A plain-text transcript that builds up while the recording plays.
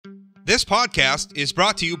This podcast is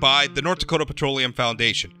brought to you by the North Dakota Petroleum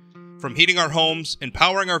Foundation. From heating our homes and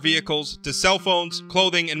powering our vehicles to cell phones,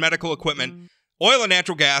 clothing, and medical equipment, oil and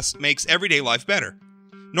natural gas makes everyday life better.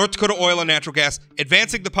 North Dakota Oil and Natural Gas,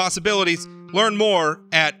 advancing the possibilities. Learn more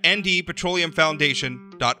at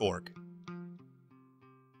ndpetroleumfoundation.org.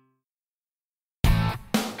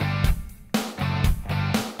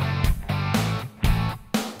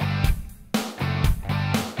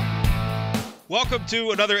 Welcome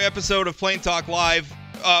to another episode of Plain Talk Live.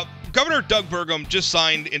 Governor Doug Burgum just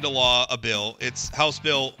signed into law a bill. It's House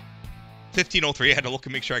Bill 1503. I had to look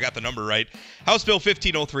and make sure I got the number right. House Bill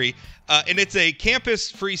 1503, and it's a campus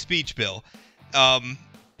free speech bill. And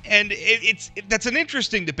that's an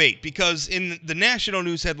interesting debate because in the national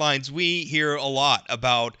news headlines, we hear a lot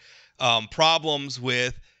about problems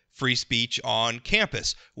with free speech on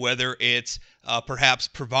campus, whether it's perhaps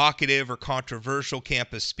provocative or controversial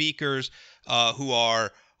campus speakers who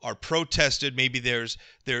are protested. Maybe there's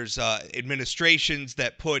administrations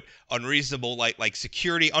that put unreasonable like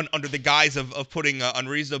security under the guise of putting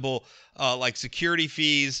unreasonable like security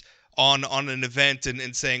fees on an event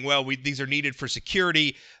and saying, well, these are needed for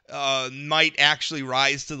security, might actually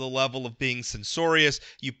rise to the level of being censorious.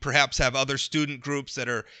 You perhaps have other student groups that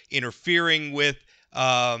are interfering with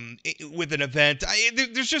an event.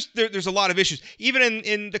 There's a lot of issues, even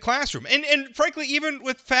in the classroom, and frankly, even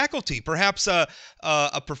with faculty. Perhaps a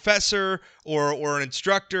professor or an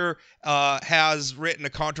instructor has written a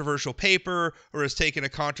controversial paper or has taken a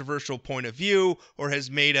controversial point of view or has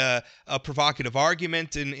made a provocative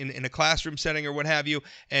argument in a classroom setting or what have you,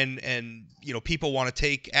 and people want to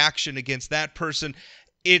take action against that person.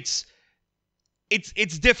 It's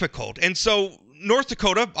difficult, and so North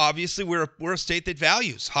Dakota, obviously, we're a state that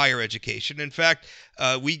values higher education. In fact,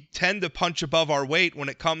 we tend to punch above our weight when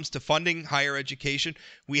it comes to funding higher education.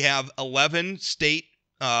 We have 11 state,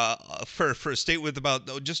 for a state with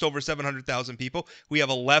about just over 700,000 people, we have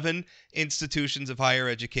 11 institutions of higher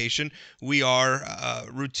education. We are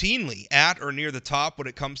routinely at or near the top when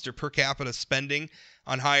it comes to per capita spending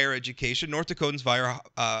on higher education. North Dakotans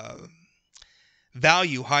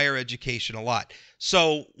value higher education a lot.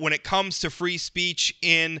 So when it comes to free speech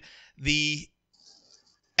in the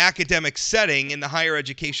academic setting, in the higher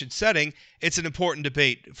education setting, it's an important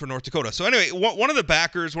debate for North Dakota. So anyway, one of the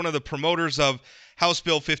backers, one of the promoters of House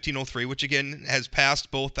Bill 1503, which again has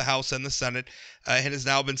passed both the House and the Senate and has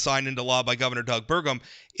now been signed into law by Governor Doug Burgum,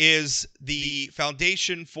 is the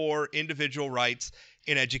Foundation for Individual Rights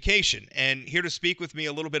in Education. And here to speak with me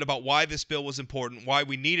a little bit about why this bill was important, why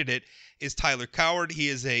we needed it, is Tyler Coward. He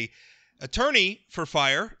is a attorney for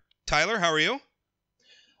FIRE. Tyler, how are you?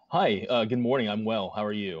 Hi, good morning. I'm well. How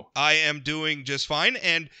are you? I am doing just fine,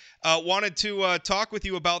 and wanted to talk with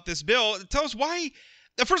you about this bill. Tell us why,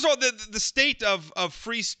 first of all, the state of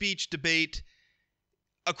free speech debate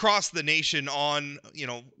across the nation on,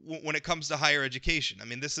 when it comes to higher education. I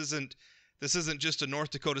mean, this isn't just a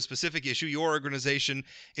North Dakota specific issue. Your organization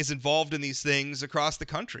is involved in these things across the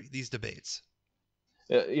country, these debates.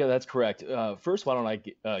 Yeah, that's correct. First, why don't I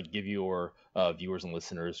give your viewers and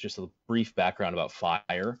listeners just a brief background about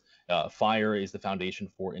FIRE. FIRE is the Foundation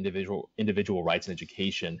for Individual Rights in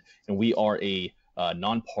Education, and we are a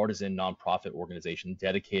nonpartisan nonprofit organization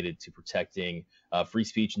dedicated to protecting free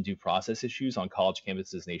speech and due process issues on college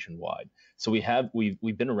campuses nationwide. So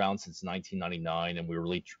we've been around since 1999, and we're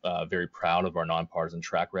really very proud of our nonpartisan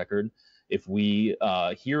track record. If we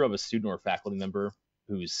hear of a student or faculty member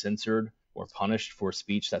who's censored or punished for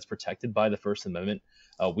speech that's protected by the First Amendment,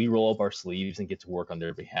 we roll up our sleeves and get to work on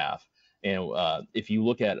their behalf. And if you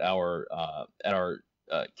look at our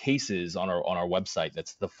cases on our website,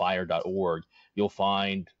 that's thefire.org, you'll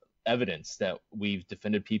find evidence that we've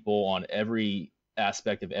defended people on every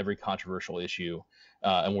aspect of every controversial issue,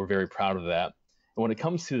 and we're very proud of that. And when it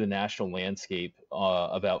comes to the national landscape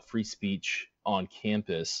about free speech on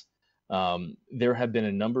campus, there have been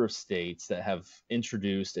a number of states that have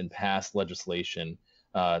introduced and passed legislation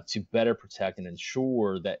to better protect and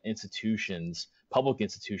ensure that public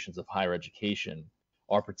institutions of higher education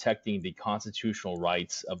are protecting the constitutional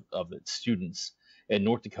rights of its students. And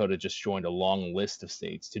North Dakota just joined a long list of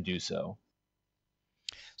states to do so.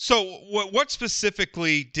 So what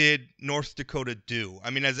specifically did North Dakota do? I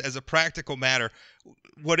mean, as a practical matter,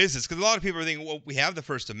 what is this? Because a lot of people are thinking, well, we have the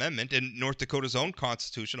First Amendment, and North Dakota's own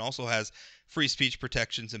constitution also has free speech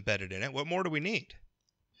protections embedded in it. What more do we need?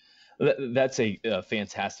 That's a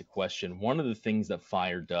fantastic question. One of the things that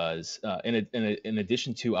FIRE does, in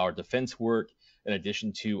addition to our defense work, in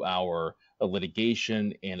addition to our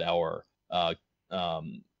litigation and our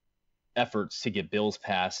efforts to get bills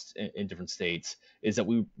passed in different states is that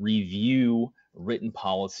we review written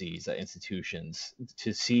policies at institutions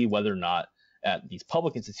to see whether or not at these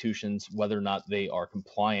public institutions, whether or not they are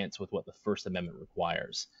compliant with what the First Amendment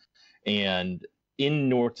requires. And in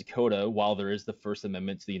North Dakota, while there is the First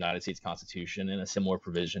Amendment to the United States Constitution and a similar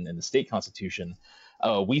provision in the state constitution,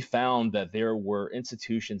 we found that there were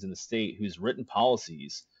institutions in the state whose written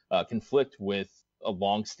policies conflict with a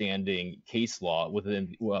longstanding case law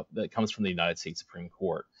that comes from the United States Supreme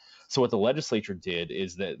Court. So what the legislature did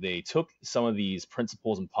is that they took some of these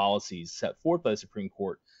principles and policies set forth by the Supreme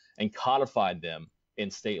Court and codified them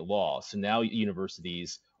in state law. So now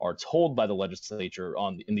universities are told by the legislature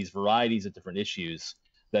in these varieties of different issues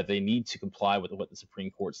that they need to comply with what the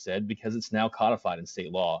Supreme Court said because it's now codified in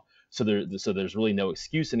state law. So there's really no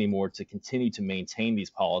excuse anymore to continue to maintain these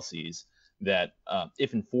policies that,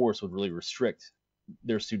 if enforced, would really restrict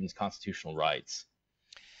their students' constitutional rights.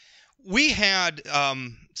 We had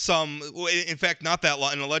in fact, not that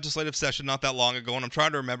long, in a legislative session not that long ago, and I'm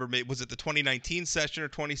trying to remember, was it the 2019 session or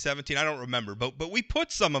 2017? I don't remember, but we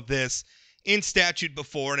put some of this in statute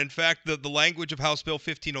before, and in fact, the language of House Bill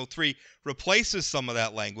 1503 replaces some of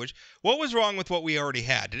that language. What was wrong with what we already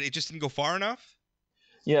had? It just didn't go far enough?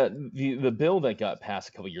 Yeah, the bill that got passed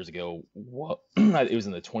a couple of years ago, it was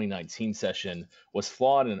in the 2019 session, was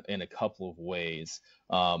flawed in a couple of ways.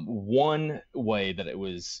 One way that it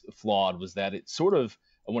was flawed was that it sort of,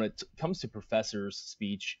 when it comes to professors'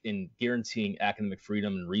 speech in guaranteeing academic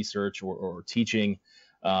freedom and research or teaching,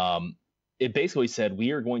 it basically said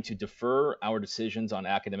we are going to defer our decisions on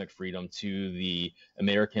academic freedom to the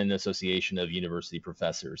American Association of University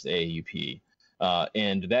Professors, the AAUP.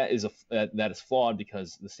 And that is flawed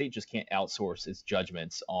because the state just can't outsource its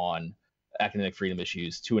judgments on academic freedom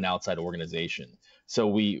issues to an outside organization. So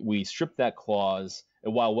we stripped that clause.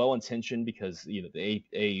 And while well-intentioned, because the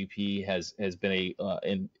AAUP has been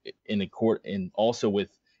in a court, and also with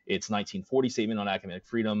its 1940 statement on academic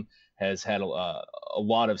freedom, has had a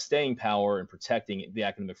lot of staying power in protecting the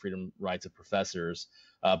academic freedom rights of professors.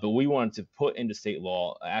 But we wanted to put into state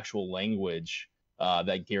law actual language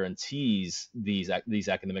that guarantees these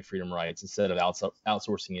academic freedom rights instead of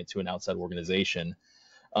outsourcing it to an outside organization.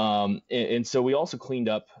 And so we also cleaned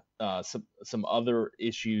up some other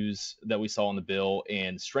issues that we saw in the bill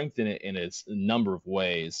and strengthened it in its number of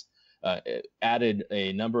ways. It added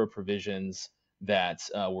a number of provisions that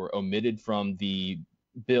were omitted from the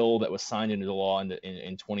bill that was signed into law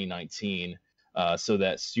in 2019, so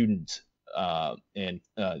that student and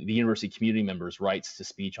the university community members' rights to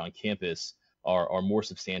speech on campus are more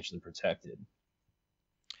substantially protected.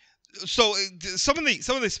 So some of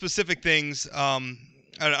the specific things,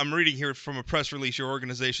 I'm reading here from a press release your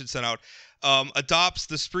organization sent out, adopts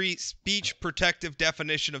the speech protective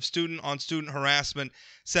definition of student-on-student harassment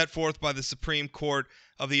set forth by the Supreme Court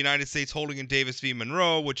of the United States holding in Davis v.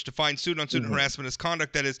 Monroe, which defines student-on-student harassment as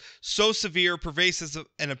conduct that is so severe, pervasive,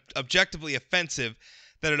 and objectively offensive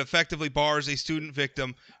that it effectively bars a student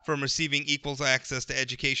victim from receiving equal access to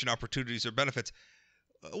education opportunities or benefits.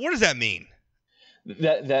 What does that mean?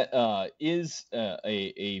 That is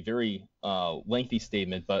a very lengthy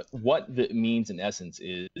statement, but what that means in essence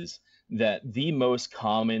is that the most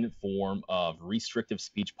common form of restrictive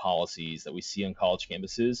speech policies that we see on college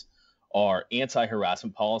campuses are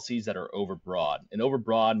anti-harassment policies that are overbroad. And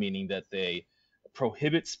overbroad meaning that they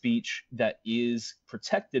prohibit speech that is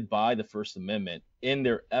protected by the First Amendment in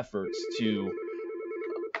their efforts to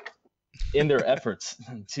you can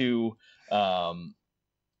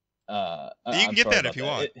get that if you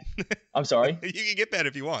want. I'm sorry? You can get that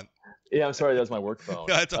if you want. Yeah, I'm sorry. That was my work phone.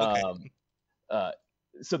 That's okay.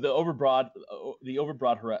 So the overbroad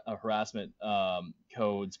harassment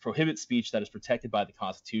codes prohibit speech that is protected by the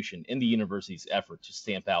Constitution in the university's effort to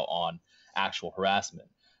stamp out on actual harassment.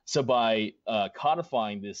 So by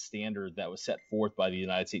codifying this standard that was set forth by the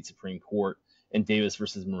United States Supreme Court in Davis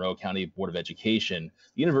versus Monroe County Board of Education,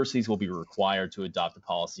 universities will be required to adopt a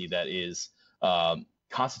policy that is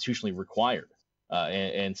constitutionally required.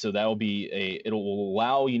 And so that will be it will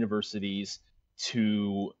allow universities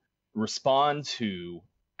to respond to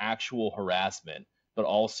actual harassment, but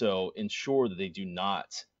also ensure that they do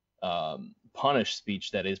not punish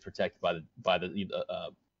speech that is protected by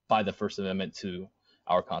the First Amendment to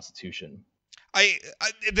our Constitution.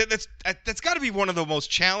 That's got to be one of the most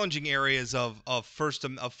challenging areas of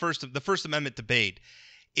the First Amendment debate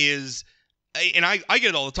is. And I get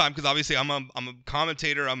it all the time because obviously I'm a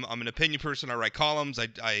commentator, I'm an opinion person, I write columns,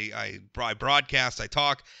 I broadcast, I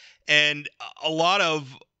talk, and a lot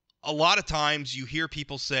of times you hear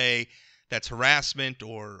people say that's harassment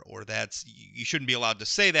or that's you shouldn't be allowed to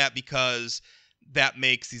say that because that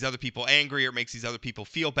makes these other people angry or makes these other people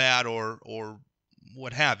feel bad or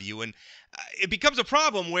what have you. And it becomes a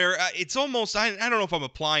problem where it's almost I don't know if I'm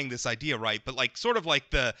applying this idea right, but like sort of like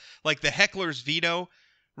the heckler's veto,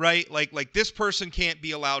 right? Like this person can't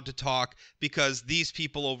be allowed to talk because these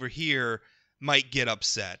people over here might get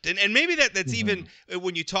upset. And maybe that's even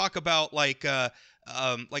when you talk about like trying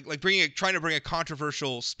to bring a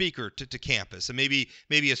controversial speaker to campus, and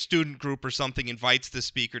maybe a student group or something invites the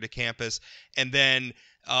speaker to campus, and then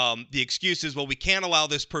the excuse is, well, we can't allow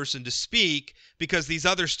this person to speak because these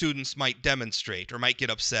other students might demonstrate or might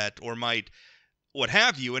get upset or might what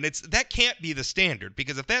have you. And that can't be the standard,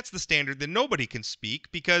 because if that's the standard, then nobody can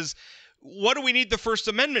speak, because what do we need the First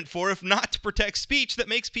Amendment for if not to protect speech that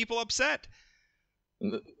makes people upset?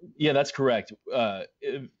 Yeah, that's correct.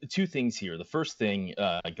 Two things here. The first thing,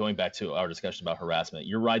 going back to our discussion about harassment,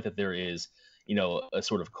 you're right that there is, a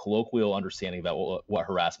sort of colloquial understanding about what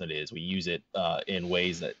harassment is. We use it in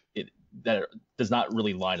ways that does not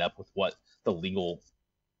really line up with what the legal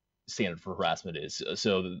standard for harassment is.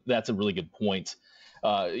 So that's a really good point.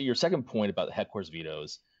 Your second point about the heckler's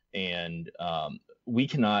vetoes, and we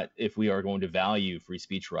cannot, if we are going to value free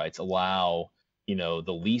speech rights, allow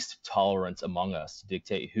the least tolerance among us to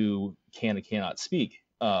dictate who can and cannot speak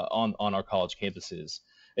on our college campuses.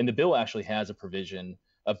 And the bill actually has a provision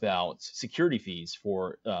about security fees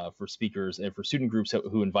for speakers and for student groups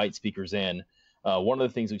who invite speakers in. One of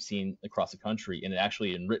the things we've seen across the country, and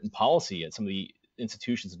actually in written policy at some of the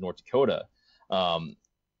institutions in North Dakota,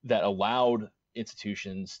 that allowed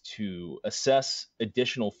institutions to assess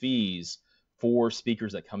additional fees for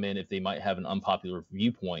speakers that come in if they might have an unpopular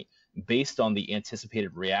viewpoint based on the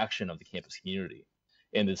anticipated reaction of the campus community.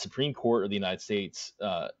 And the Supreme Court of the United States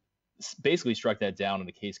basically struck that down in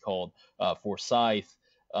a case called Forsyth,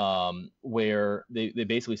 where they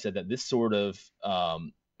basically said that this sort of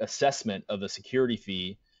assessment of a security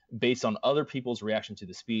fee based on other people's reaction to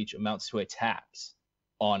the speech amounts to a tax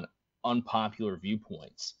on unpopular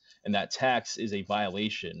viewpoints. And that tax is a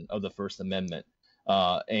violation of the First Amendment.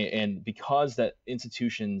 And because that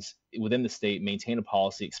institutions within the state maintain a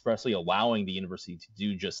policy expressly allowing the university to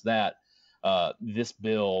do just that, this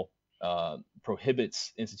bill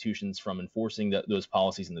prohibits institutions from enforcing those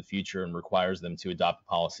policies in the future and requires them to adopt a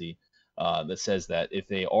policy that says that if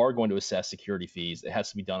they are going to assess security fees, it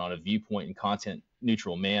has to be done on a viewpoint and content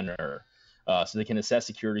neutral manner. So they can assess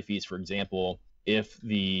security fees, for example, if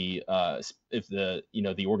the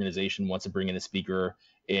organization wants to bring in a speaker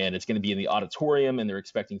and it's going to be in the auditorium and they're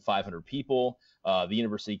expecting 500 people, the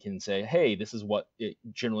university can say, hey, this is what it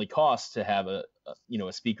generally costs to have a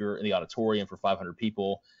speaker in the auditorium for 500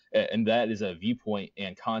 people. And that is a viewpoint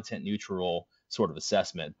and content neutral sort of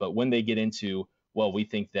assessment. But when they get into, well, we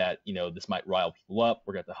think that, this might rile people up,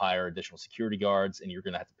 we're going to have to hire additional security guards and you're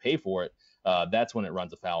going to have to pay for it, that's when it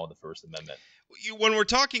runs afoul of the First Amendment. When we're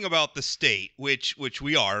talking about the state, which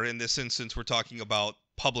we are in this instance, we're talking about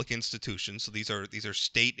public institutions. So these are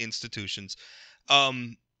state institutions.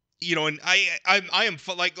 And I am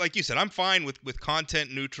like you said, I'm fine with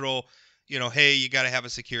content neutral. Hey, you got to have a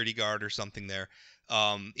security guard or something there.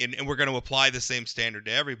 And we're going to apply the same standard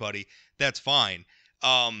to everybody. That's fine.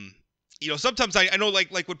 Sometimes I know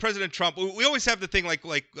like with President Trump, we always have the thing like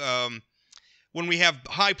when we have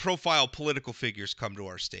high-profile political figures come to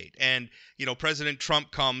our state, and President Trump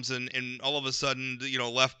comes, and all of a sudden,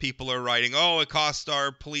 left people are writing, oh, it costs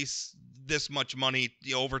our police this much money,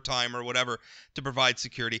 overtime or whatever, to provide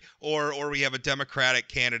security, or we have a Democratic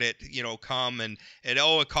candidate, come and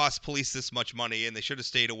oh, it costs police this much money, and they should have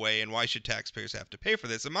stayed away, and why should taxpayers have to pay for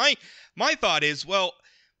this? And my thought is, well,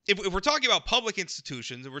 if we're talking about public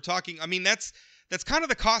institutions, and we're talking, I mean, that's kind of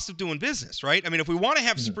the cost of doing business, right? I mean, if we want to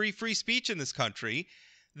have free speech in this country,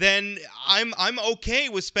 then I'm okay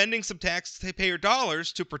with spending some taxpayer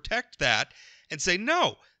dollars to protect that and say,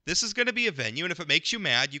 no, this is going to be a venue. And if it makes you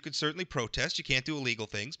mad, you can certainly protest. You can't do illegal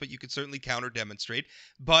things, but you can certainly counter demonstrate.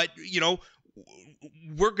 But, it's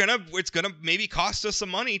going to maybe cost us some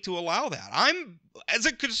money to allow that. I'm, as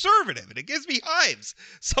a conservative, and it gives me hives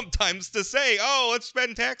sometimes to say, oh, let's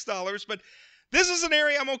spend tax dollars, but this is an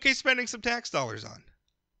area I'm okay spending some tax dollars on.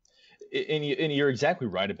 And you're exactly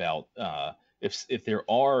right about if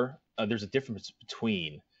there's a difference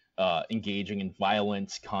between engaging in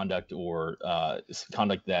violent conduct or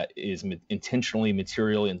conduct that is intentionally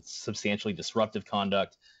material and substantially disruptive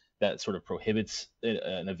conduct that sort of prohibits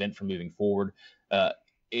an event from moving forward.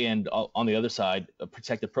 And on the other side,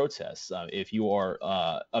 protective protests. If you are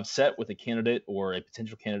upset with a candidate or a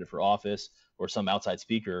potential candidate for office or some outside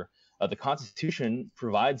speaker, the Constitution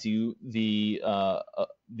provides you the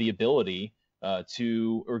ability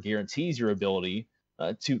or guarantees your ability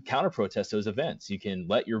to counter protest those events. You can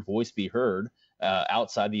let your voice be heard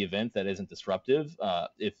outside the event that isn't disruptive.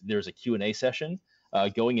 If there's a Q&A session,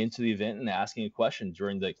 going into the event and asking a question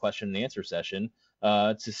during the question and answer session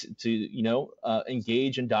to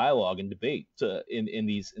engage in dialogue and debate in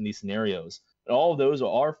these scenarios. And all of those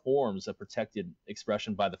are forms of protected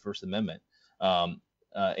expression by the First Amendment. That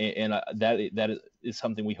is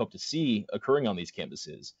something we hope to see occurring on these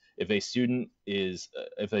campuses. If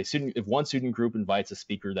one student group invites a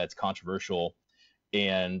speaker that's controversial,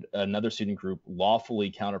 and another student group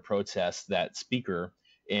lawfully counter protests that speaker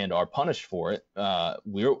and are punished for it,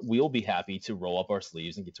 we'll be happy to roll up our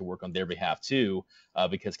sleeves and get to work on their behalf too,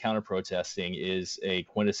 because counter protesting is a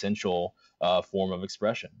quintessential form of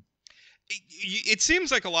expression. It seems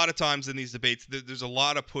like a lot of times in these debates, there's a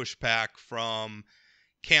lot of pushback from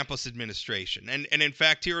campus administration. And in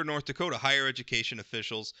fact, here in North Dakota, higher education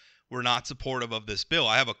officials were not supportive of this bill.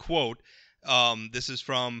 I have a quote. This is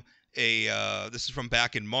from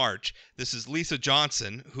back in March. This is Lisa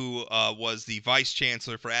Johnson, who was the vice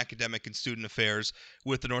chancellor for academic and student affairs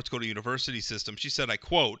with the North Dakota University system. She said, I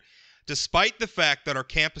quote, "Despite the fact that our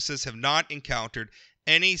campuses have not encountered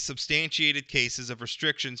any substantiated cases of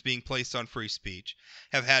restrictions being placed on free speech,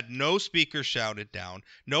 have had no speakers shouted down,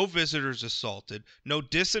 no visitors assaulted, no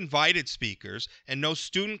disinvited speakers, and no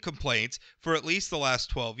student complaints for at least the last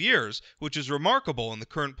 12 years, which is remarkable in the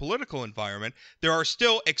current political environment, there are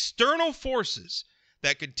still external forces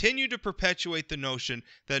that continue to perpetuate the notion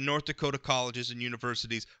that North Dakota colleges and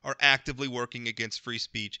universities are actively working against free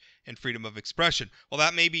speech and freedom of expression. While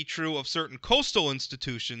that may be true of certain coastal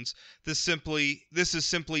institutions, this is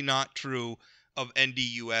simply not true of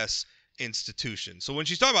NDUS institutions." So when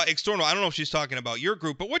she's talking about external, I don't know if she's talking about your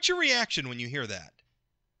group, but what's your reaction when you hear that?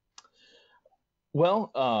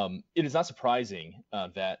 Well, it is not surprising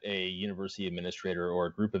that a university administrator or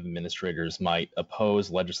a group of administrators might oppose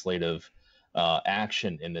legislative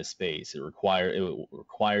action in this space. It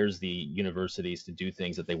requires the universities to do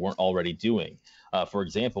things that they weren't already doing. For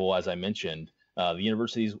example, as I mentioned, the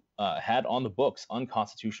universities had on the books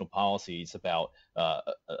unconstitutional policies about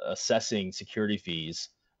assessing security fees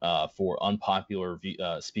for unpopular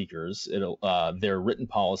speakers. Their written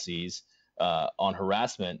policies on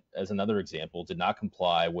harassment, as another example, did not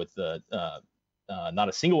comply with not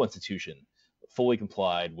a single institution fully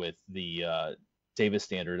complied with the Davis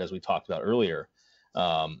standard, as we talked about earlier.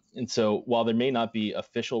 And so while there may not be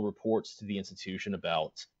official reports to the institution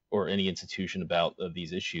about, or any institution about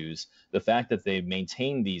these issues, the fact that they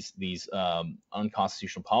maintain these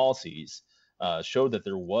unconstitutional policies showed that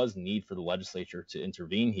there was need for the legislature to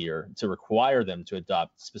intervene here, to require them to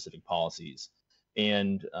adopt specific policies.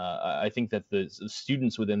 And I think that the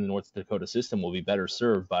students within the North Dakota system will be better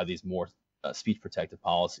served by these more speech protective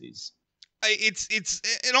policies.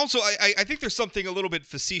 And also I think there's something a little bit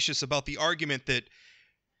facetious about the argument that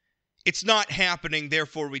it's not happening,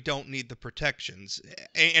 therefore we don't need the protections.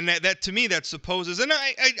 And that to me, that supposes, and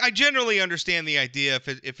I generally understand the idea,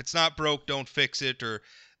 if it's not broke, don't fix it, or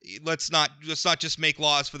let's not just make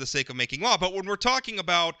laws for the sake of making law. But when we're talking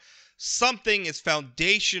about something as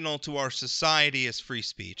foundational to our society as free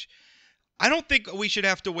speech, I don't think we should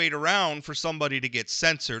have to wait around for somebody to get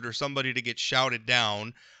censored or somebody to get shouted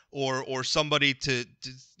down, or somebody to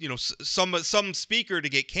some speaker to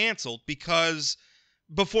get canceled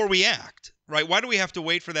before we act, right? Why do we have to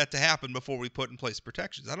wait for that to happen before we put in place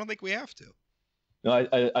protections? I don't think we have to.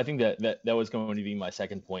 No, I think that was going to be my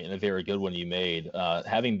second point, and a very good one you made.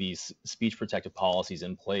 Having these speech protective policies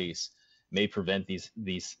in place may prevent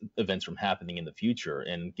these events from happening in the future,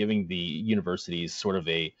 and giving the universities sort of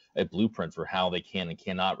a blueprint for how they can and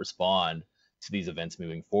cannot respond to these events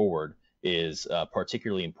moving forward is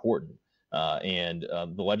particularly important. And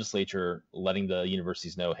the legislature letting the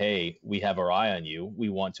universities know, hey, we have our eye on you. We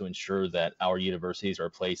want to ensure that our universities are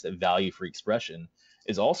a place that value free expression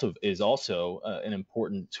is also an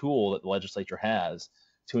important tool that the legislature has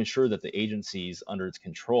to ensure that the agencies under its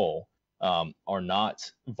control are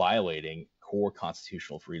not violating core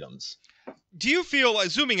constitutional freedoms. Do you feel,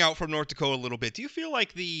 zooming out from North Dakota a little bit, do you feel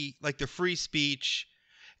like the free speech?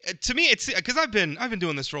 To me, it's because I've been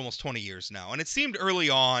doing this for almost 20 years now, and it seemed early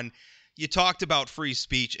on you talked about free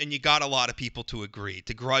speech and you got a lot of people to agree,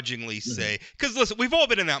 to grudgingly say, because listen, we've all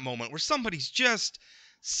been in that moment where somebody's just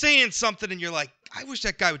saying something and you're like, I wish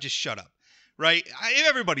that guy would just shut up, right?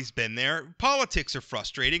 Everybody's been there. Politics are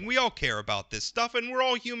frustrating. We all care about this stuff, and we're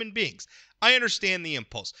all human beings. I understand the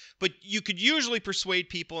impulse, but you could usually persuade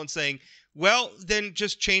people in saying, well, then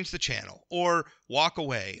just change the channel, or walk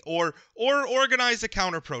away, or organize a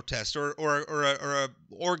counter protest, or a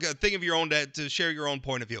thing of your own to share your own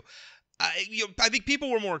point of view. I think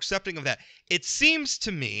people were more accepting of that. It seems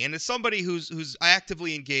to me, and as somebody who's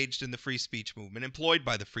actively engaged in the free speech movement, employed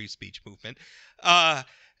by the free speech movement, uh,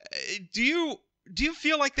 do you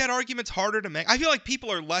feel like that argument's harder to make? I feel like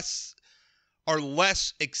people are less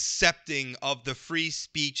accepting of the free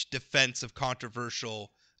speech defense of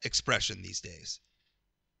controversial expression these days.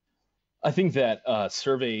 I think that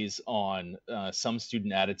surveys on some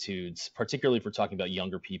student attitudes, particularly if we're talking about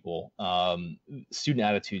younger people, student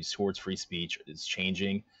attitudes towards free speech is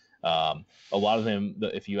changing. A lot of them,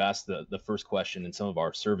 if you ask the first question in some of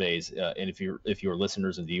our surveys, and if your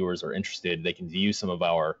listeners and viewers are interested, they can view some of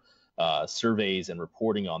our surveys and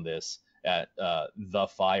reporting on this at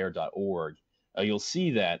thefire.org. You'll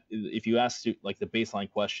see that if you ask like the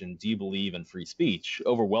baseline question, do you believe in free speech?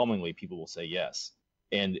 Overwhelmingly, people will say yes.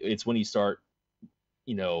 And it's when you start,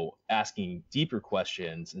 asking deeper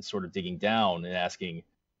questions and sort of digging down and asking,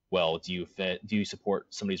 well, do you support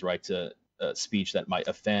somebody's right to speech that might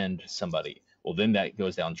offend somebody? Well, then that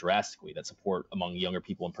goes down drastically. That support among younger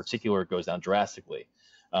people in particular goes down drastically.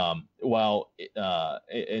 And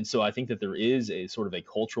so I think that there is a sort of a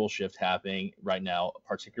cultural shift happening right now,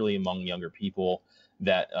 particularly among younger people,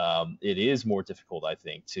 that it is more difficult, I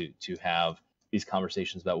think, to have these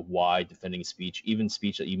conversations about why defending speech, even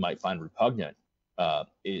speech that you might find repugnant,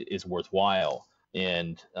 is worthwhile.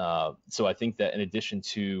 And so I think that in addition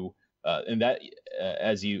to and that,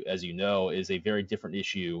 as you know, is a very different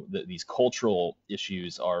issue. That these cultural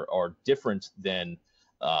issues are different than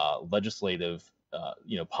legislative,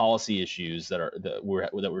 policy issues that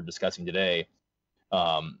we're discussing today.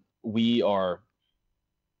 We are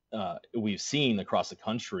We've seen across the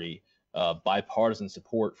country bipartisan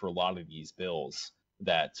support for a lot of these bills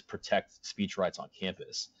that protect speech rights on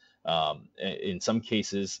campus. In some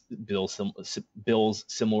cases, bills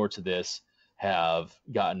similar to this have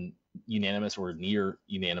gotten unanimous or near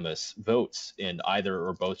unanimous votes in either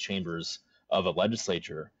or both chambers of a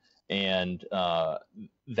legislature, and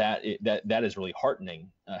that is really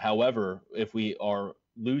heartening. However, if we are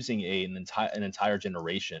losing an entire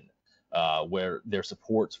generation where their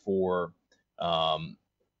support for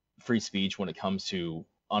free speech when it comes to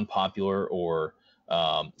unpopular or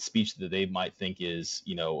speech that they might think is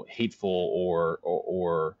hateful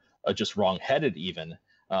or just wrongheaded even,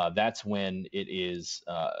 that's when it is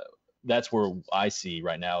that's where I see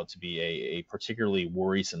right now to be a particularly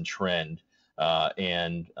worrisome trend. There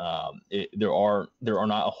are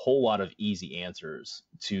not a whole lot of easy answers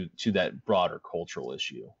to that broader cultural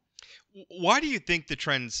issue. Why do you think the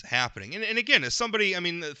trend's happening? And again, as somebody, I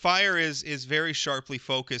mean, the Fire is very sharply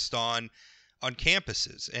focused on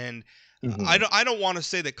campuses, and I Hmm. don't want to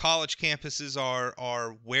say that college campuses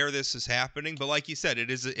are where this is happening, but like you said, it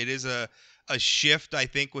is a shift, I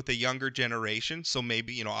think, with a younger generation. So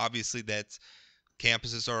maybe, obviously that's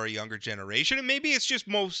campuses are a younger generation, and maybe it's just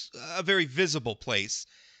most a very visible place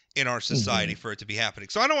in our society Hmm. for it to be happening.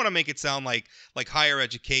 So I don't want to make it sound like higher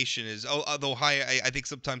education is, although I think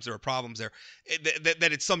sometimes there are problems there,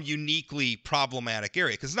 that it's some uniquely problematic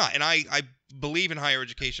area, because it's not. And I believe in higher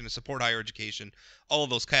education and support higher education, all of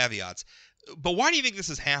those caveats. But why do you think this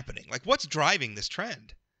is happening? Like, what's driving this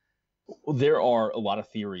trend? Well, there are a lot of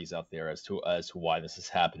theories out there as to why this is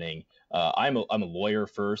happening. I'm a lawyer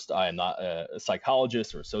first. I am not a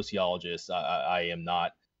psychologist or a sociologist. I am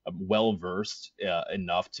not well versed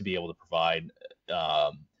enough to be able to provide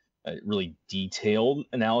a really detailed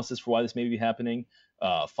analysis for why this may be happening.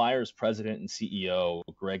 Fire's president and CEO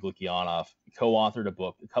Greg Lukianoff co-authored a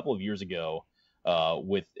book a couple of years ago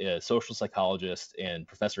with a social psychologist and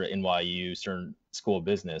professor at NYU Stern School of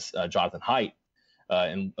Business, Jonathan Haidt.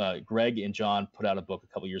 And Greg and John put out a book a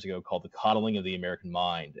couple years ago called "The Coddling of the American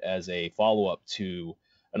Mind" as a follow-up to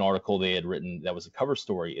an article they had written that was a cover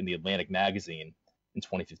story in the Atlantic magazine in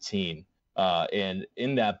 2015. And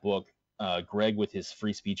in that book, Greg, with his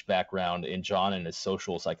free speech background, and John and his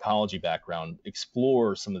social psychology background,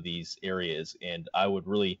 explore some of these areas. And I would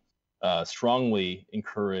really strongly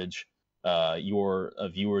encourage your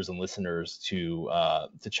viewers and listeners to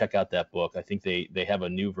check out that book. I think they have a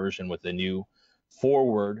new version with a new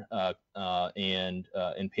forward and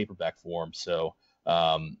in paperback form. So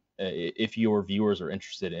if your viewers are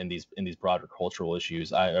interested in these broader cultural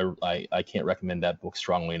issues, I can't recommend that book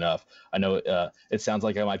strongly enough. I know it sounds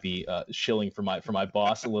like I might be shilling for my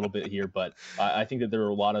boss a little bit here, but I think that there are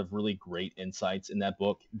a lot of really great insights in that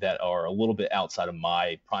book that are a little bit outside of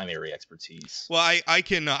my primary expertise. Well, I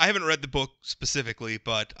haven't read the book specifically,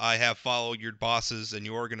 but I have followed your bosses and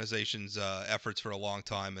your organization's efforts for a long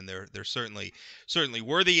time, and they're certainly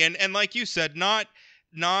worthy. And like you said, not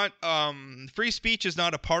not free speech is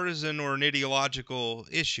not a partisan or an ideological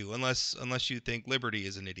issue, unless you think liberty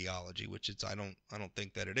is an ideology, which it's I don't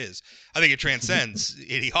think that it is. I think it transcends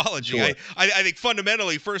ideology. Sure. I think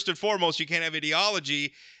fundamentally, first and foremost, you can't have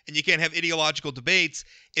ideology and you can't have ideological debates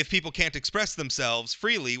if people can't express themselves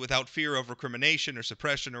freely without fear of recrimination or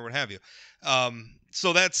suppression or what have you.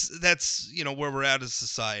 So that's where we're at as a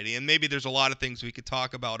society, and maybe there's a lot of things we could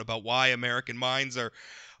talk about why American minds are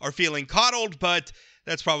feeling coddled, but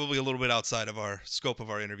that's probably a little bit outside of our scope of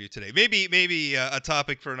our interview today. Maybe a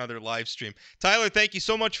topic for another live stream. Tyler, thank you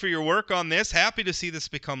so much for your work on this. Happy to see this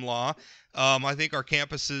become law. I think our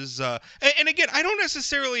campuses, and again, I don't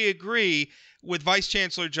necessarily agree with Vice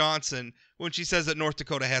Chancellor Johnson when she says that North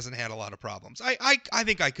Dakota hasn't had a lot of problems. I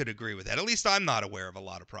think I could agree with that. At least I'm not aware of a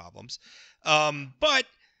lot of problems. But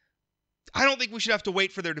I don't think we should have to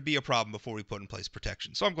wait for there to be a problem before we put in place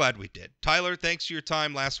protection. So I'm glad we did. Tyler, thanks for your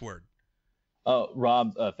time. Last word.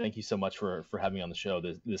 Rob, thank you so much for having me on the show.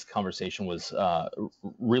 This conversation was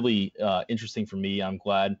really interesting for me. I'm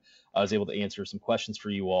glad I was able to answer some questions for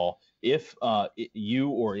you all. If you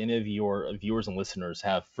or any of your viewers and listeners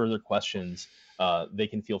have further questions, they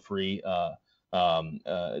can feel free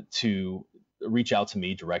to reach out to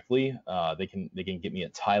me directly. They can get me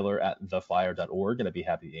at tyler@thefire.org, and I'd be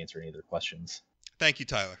happy to answer any of their questions. Thank you,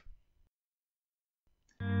 Tyler.